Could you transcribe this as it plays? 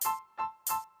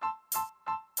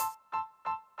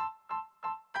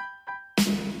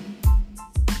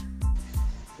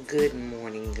Good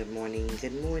morning, good morning,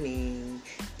 good morning.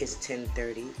 It's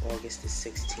 10:30, August the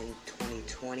 16th,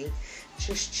 2020.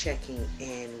 Just checking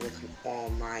in with all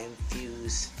my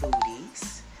infused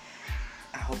foodies.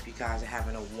 I hope you guys are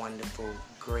having a wonderful,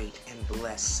 great, and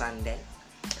blessed Sunday.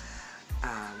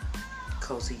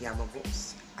 Cozy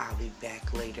Yamables. I'll be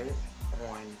back later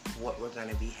on what we're going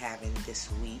to be having this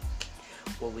week,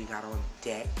 what we got on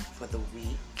deck for the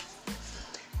week.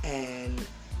 And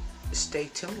stay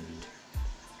tuned.